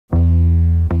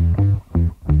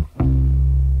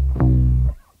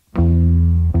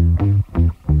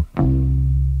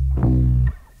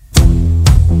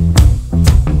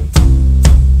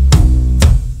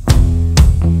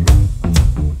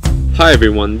Hi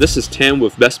everyone, this is Tam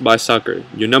with Best Buy Soccer,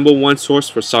 your #1 source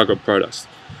for soccer products.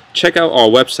 Check out our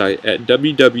website at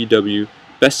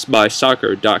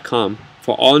www.bestbuysoccer.com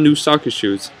for all new soccer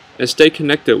shoes and stay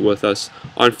connected with us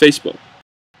on Facebook.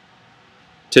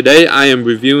 Today I am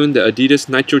reviewing the Adidas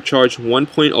nitroCharge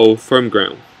 1.0 firm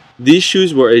ground. These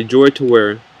shoes were a joy to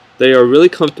wear. They are really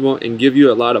comfortable and give you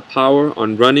a lot of power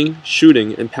on running,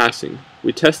 shooting, and passing.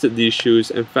 We tested these shoes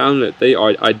and found that they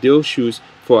are ideal shoes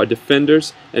for our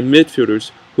defenders and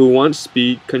midfielders who want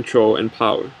speed, control, and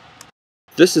power.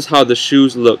 This is how the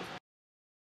shoes look.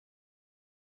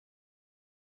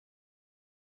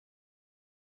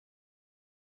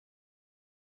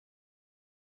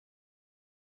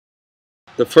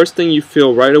 The first thing you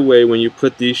feel right away when you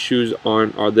put these shoes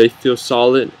on are they feel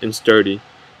solid and sturdy.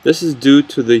 This is due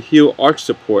to the heel arch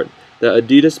support that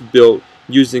Adidas built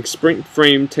using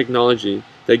SprintFrame technology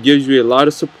that gives you a lot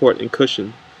of support and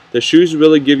cushion. The shoes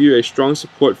really give you a strong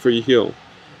support for your heel.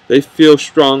 They feel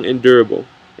strong and durable.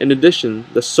 In addition,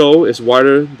 the sole is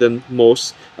wider than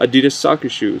most Adidas soccer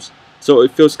shoes, so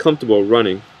it feels comfortable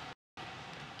running.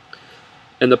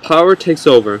 And the power takes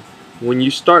over when you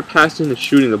start passing and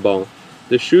shooting the ball.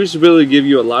 The shoes really give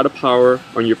you a lot of power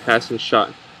on your passing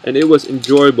shot, and it was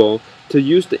enjoyable to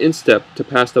use the instep to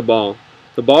pass the ball.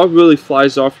 The ball really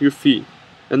flies off your feet,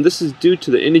 and this is due to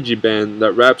the energy band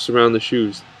that wraps around the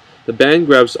shoes. The band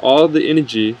grabs all the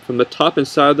energy from the top and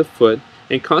side of the foot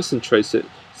and concentrates it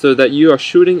so that you are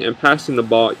shooting and passing the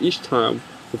ball each time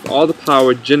with all the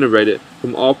power generated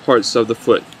from all parts of the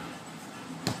foot.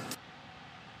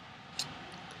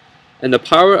 And the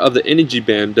power of the energy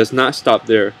band does not stop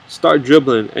there. Start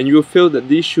dribbling and you will feel that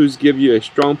these shoes give you a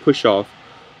strong push off.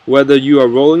 Whether you are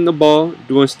rolling the ball,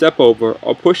 doing step over,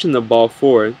 or pushing the ball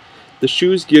forward, the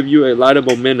shoes give you a lot of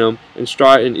momentum and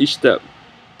stride in each step.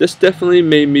 This definitely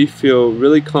made me feel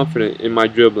really confident in my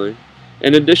dribbling.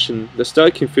 In addition, the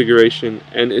stud configuration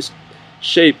and its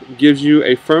shape gives you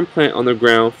a firm plant on the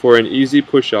ground for an easy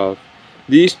push-off.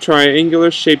 These triangular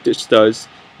shaped studs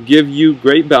give you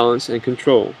great balance and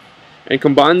control. And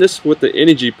combine this with the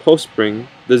energy post spring,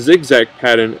 the zigzag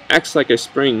pattern acts like a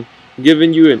spring,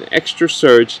 giving you an extra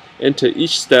surge into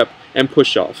each step and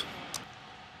push-off.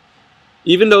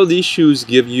 Even though these shoes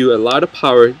give you a lot of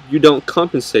power, you don't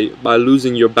compensate by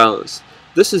losing your balance.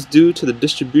 This is due to the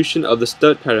distribution of the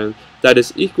stud pattern that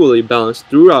is equally balanced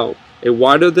throughout, a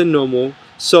wider than normal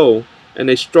sole, and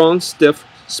a strong, stiff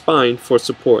spine for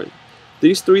support.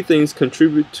 These three things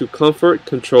contribute to comfort,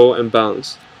 control, and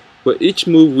balance. With each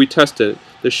move we tested,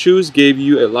 the shoes gave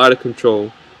you a lot of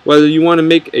control. Whether you want to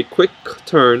make a quick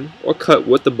turn or cut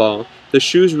with the ball, the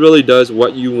shoes really does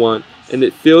what you want, and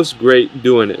it feels great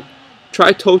doing it.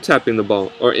 Try toe tapping the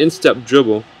ball or instep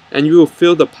dribble and you will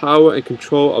feel the power and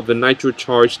control of the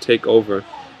nitroCharge take over.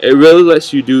 It really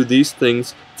lets you do these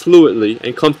things fluidly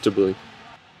and comfortably.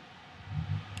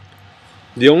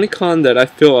 The only con that I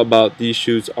feel about these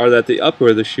shoes are that the upper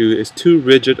of the shoe is too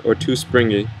rigid or too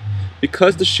springy.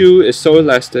 Because the shoe is so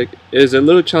elastic, it is a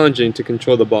little challenging to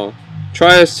control the ball.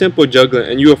 Try a simple juggler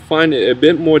and you will find it a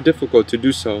bit more difficult to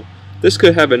do so. This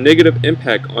could have a negative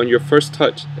impact on your first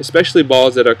touch, especially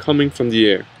balls that are coming from the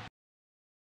air.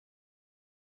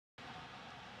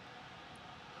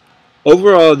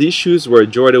 Overall, these shoes were a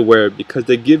joy to wear because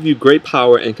they give you great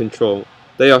power and control.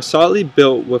 They are solidly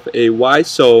built with a wide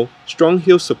sole, strong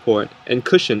heel support, and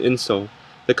cushioned insole.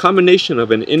 The combination of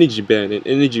an energy band and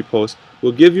energy pulse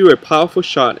will give you a powerful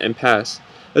shot and pass,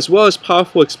 as well as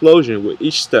powerful explosion with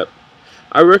each step.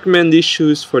 I recommend these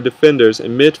shoes for defenders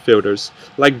and midfielders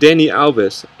like Dani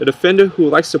Alves, a defender who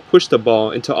likes to push the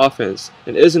ball into offense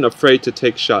and isn't afraid to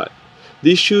take shot.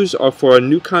 These shoes are for a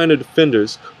new kind of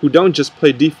defenders who don't just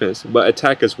play defense but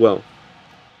attack as well.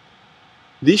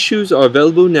 These shoes are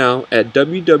available now at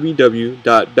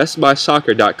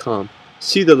www.bestbuysoccer.com.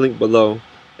 See the link below,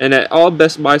 and at all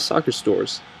Best Buy soccer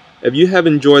stores. If you have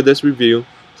enjoyed this review,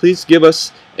 please give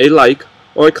us a like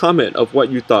or a comment of what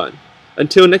you thought.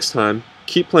 Until next time,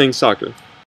 keep playing soccer.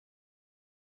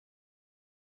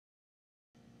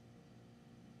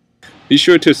 Be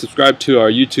sure to subscribe to our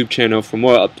YouTube channel for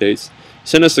more updates.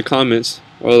 Send us the comments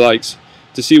or likes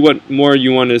to see what more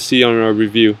you want to see on our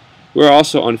review. We're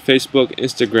also on Facebook,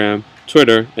 Instagram,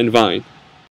 Twitter, and Vine.